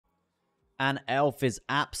And Elf is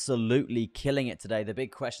absolutely killing it today. The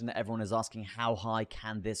big question that everyone is asking, how high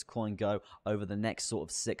can this coin go over the next sort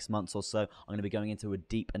of 6 months or so? I'm going to be going into a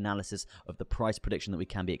deep analysis of the price prediction that we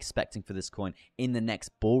can be expecting for this coin in the next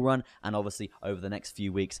bull run, and obviously over the next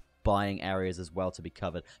few weeks, buying areas as well to be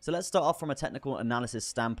covered. So let's start off from a technical analysis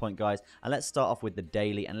standpoint, guys, and let's start off with the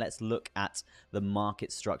daily, and let's look at the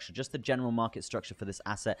market structure, just the general market structure for this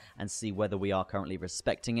asset, and see whether we are currently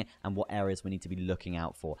respecting it and what areas we need to be looking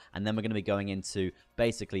out for. And then we're going to be going into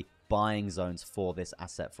basically buying zones for this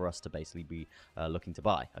asset for us to basically be looking to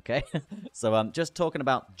buy, okay? So just talking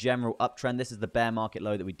about general uptrend, this is the bear market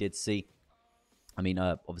low that we did see. I mean,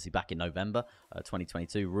 obviously back in November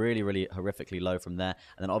 2022, really horrifically low from there.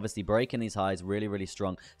 And then obviously breaking these highs really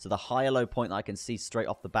strong. So the higher low point that I can see straight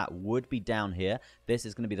off the bat would be down here. This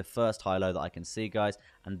is going to be the first high low that I can see, guys.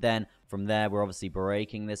 And then from there, we're obviously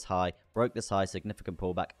breaking this high, broke this high, significant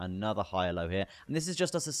pullback, another higher low here. And this is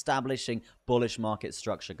just us establishing bullish market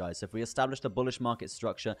structure, guys. So if we establish the bullish market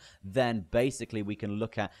structure, then basically we can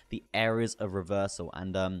look at the areas of reversal.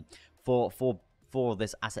 And for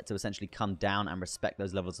this asset to essentially come down and respect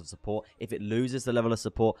those levels of support. If it loses the level of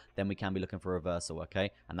support, then we can be looking for a reversal,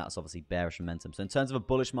 okay? And that's obviously bearish momentum. So in terms of a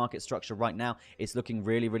bullish market structure right now, it's looking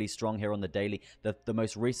really strong here on the daily. The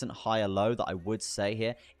most recent higher low that I would say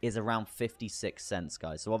here is around 56 cents,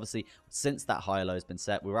 guys. So obviously, since that higher low has been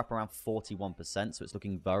set, we're up around 41%. So it's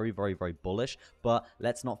looking very bullish. But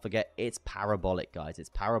let's not forget, it's parabolic, guys. It's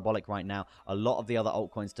parabolic right now. A lot of the other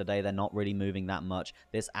altcoins today, they're not really moving that much.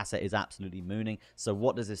 This asset is absolutely mooning. So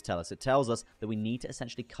what does this tell us? It tells us that we need to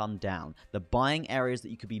essentially come down. The buying areas that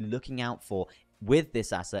you could be looking out for with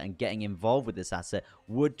this asset and getting involved with this asset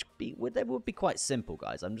would be quite simple,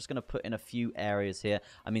 guys. I'm just going to put in a few areas here.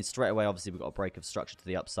 I mean, straight away, obviously, we've got a break of structure to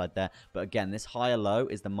the upside there. But again, this higher low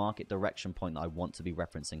is the market direction point that I want to be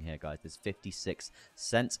referencing here, guys. This 56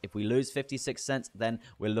 cents. If we lose 56 cents, then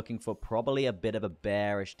we're looking for probably a bit of a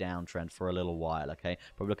bearish downtrend for a little while, okay?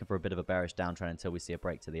 Probably looking for a bit of a bearish downtrend until we see a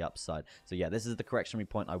break to the upside. So yeah, this is the correctionary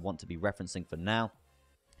point I want to be referencing for now.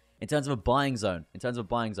 In terms of a buying zone,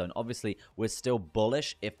 obviously, we're still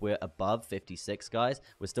bullish if we're above 56, guys.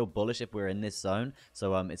 We're still bullish if we're in this zone.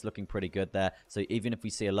 So it's looking pretty good there. So even if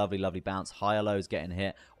we see a lovely bounce, higher lows getting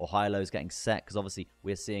hit or higher lows getting set, because obviously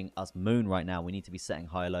we're seeing us moon right now. We need to be setting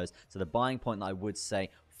higher lows. So the buying point that I would say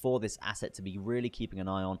for this asset to be really keeping an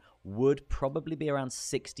eye on would probably be around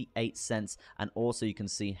 68 cents. And also you can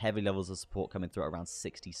see heavy levels of support coming through at around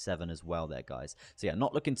 67 as well there, guys. So yeah,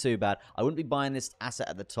 not looking too bad. I wouldn't be buying this asset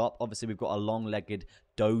at the top. Obviously, we've got a long-legged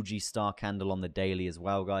doji star candle on the daily as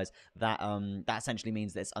well, guys. That essentially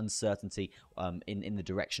means there's uncertainty in the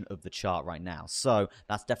direction of the chart right now. So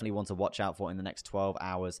that's definitely one to watch out for in the next 12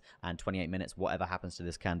 hours and 28 minutes, whatever happens to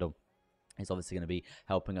this candle. It's obviously going to be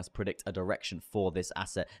helping us predict a direction for this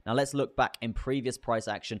asset. Now, let's look back in previous price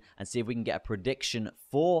action and see if we can get a prediction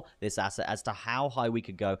for this asset as to how high we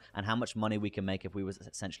could go and how much money we can make if we were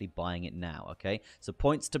essentially buying it now, okay? So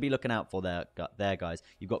points to be looking out for there, guys.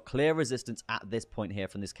 You've got clear resistance at this point here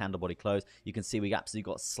from this candle body close. You can see we absolutely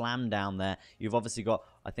got slammed down there. You've obviously got,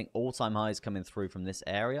 I think, all-time highs coming through from this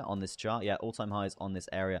area on this chart. Yeah, all-time highs on this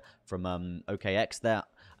area from OKX there,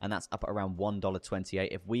 and that's up at around $1.28.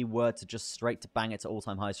 If we were to just straight to bang it to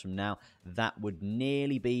all-time highs from now, that would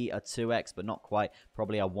nearly be a 2x, but not quite,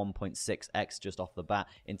 probably a 1.6x just off the bat.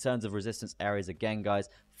 In terms of resistance areas, again, guys,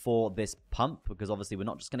 for this pump, because obviously we're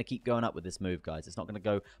not just going to keep going up with this move, guys. It's not going to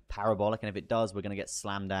go parabolic, and if it does, we're going to get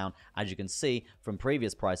slammed down. As you can see from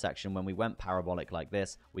previous price action, when we went parabolic like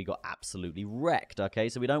this, we got absolutely wrecked, okay?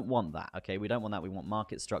 So we don't want that, okay? We don't want that. We want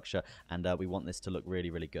market structure, and we want this to look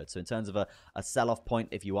really good. So in terms of a sell-off point,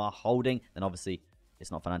 if you are holding, then obviously it's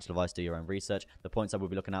not financial advice, do your own research. The points I will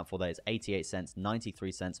be looking out for there is 88 cents,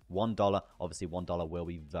 93 cents, $1. Obviously, $1 will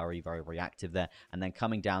be very reactive there. And then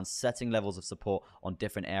coming down, setting levels of support on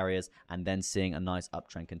different areas, and then seeing a nice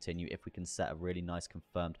uptrend continue if we can set a really nice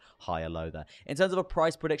confirmed higher low there. In terms of a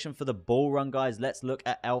price prediction for the bull run, guys, let's look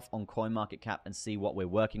at ELF on CoinMarketCap and see what we're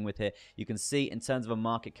working with here. You can see in terms of a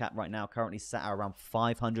market cap right now, currently set at around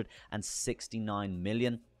 569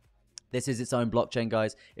 million. This is its own blockchain,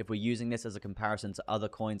 guys. If we're using this as a comparison to other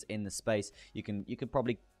coins in the space, you can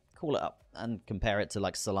probably call it up and compare it to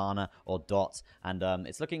like Solana or DOT, and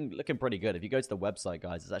it's looking pretty good. If you go to the website,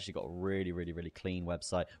 guys, it's actually got a really clean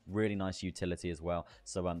website, really nice utility as well.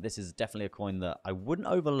 So this is definitely a coin that I wouldn't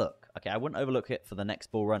overlook. Okay, I wouldn't overlook it for the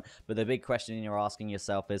next bull run. But the big question you're asking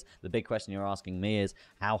yourself is, the big question you're asking me is,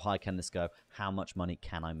 how high can this go? How much money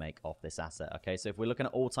can I make off this asset? Okay, so if we're looking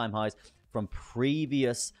at all-time highs, from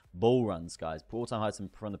previous bull runs, guys. All-time highs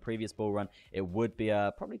from the previous bull run. It would be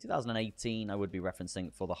probably 2018. I would be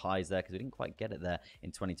referencing for the highs there because we didn't quite get it there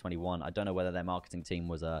in 2021. I don't know whether their marketing team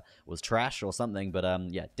was trash or something, but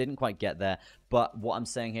yeah, didn't quite get there. But what I'm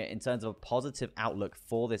saying here, in terms of a positive outlook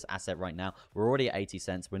for this asset right now, we're already at 80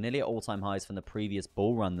 cents. We're nearly at all-time highs from the previous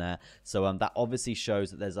bull run there. So that obviously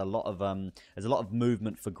shows that there's a lot of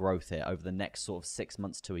movement for growth here over the next sort of 6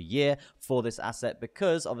 months to a year for this asset,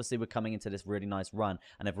 because obviously we're coming into this really nice run,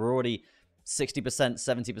 and if we're already 60%,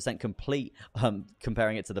 70% complete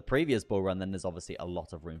comparing it to the previous bull run, then there's obviously a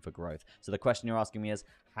lot of room for growth. So the question you're asking me is,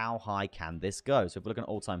 how high can this go? So if we're looking at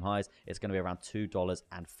all-time highs, it's going to be around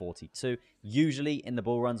 $2.42. Usually in the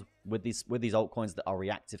bull runs with these altcoins that are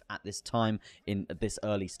reactive at this time in this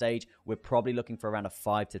early stage, we're probably looking for around a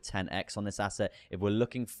 5 to 10x on this asset. If we're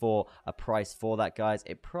looking for a price for that, guys,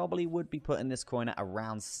 it probably would be putting this coin at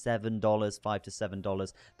around $7, $5 to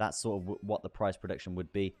 $7. That's sort of what the price prediction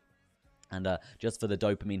would be. And just for the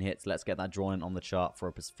dopamine hits, let's get that drawn in on the chart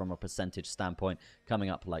from a percentage standpoint. Coming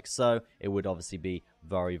up like so, it would obviously be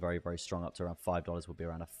very, very, very strong. Up to around $5 would be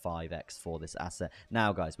around a 5x for this asset.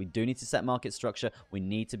 Now, guys, we do need to set market structure. We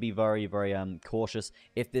need to be very, very cautious.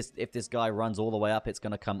 If this guy runs all the way up, it's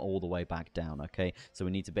going to come all the way back down, okay? So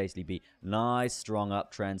we need to basically be nice, strong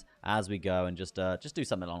uptrends as we go, and just do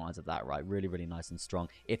something along the lines of that, right? Really, really nice and strong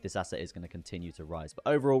if this asset is going to continue to rise. But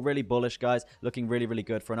overall, really bullish, guys. Looking really, really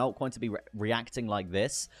good for an altcoin to be reacting like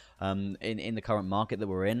this in the current market that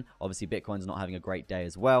we're in. Obviously, Bitcoin's not having a great day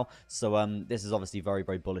as well. So this is obviously very,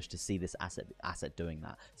 very bullish to see this asset doing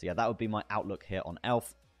that. So yeah, that would be my outlook here on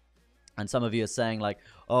ELF. And some of you are saying like,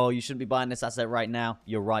 oh, you shouldn't be buying this asset right now.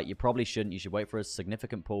 You're right. You probably shouldn't. You should wait for a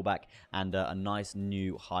significant pullback and a nice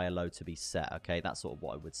new higher low to be set. Okay, that's sort of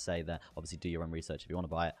what I would say there. Obviously, do your own research. If you want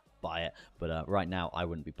to buy it, buy it. But right now, I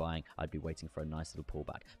wouldn't be buying. I'd be waiting for a nice little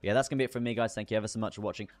pullback. But yeah, that's going to be it from me, guys. Thank you ever so much for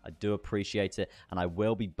watching. I do appreciate it. And I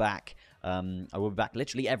will be back. I will be back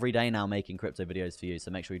literally every day now making crypto videos for you.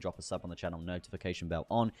 So make sure you drop a sub on the channel, notification bell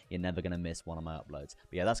on. You're never going to miss one of my uploads.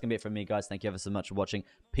 But yeah, that's going to be it from me, guys. Thank you ever so much for watching.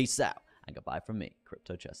 Peace out. And goodbye from me,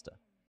 Crypto Chester.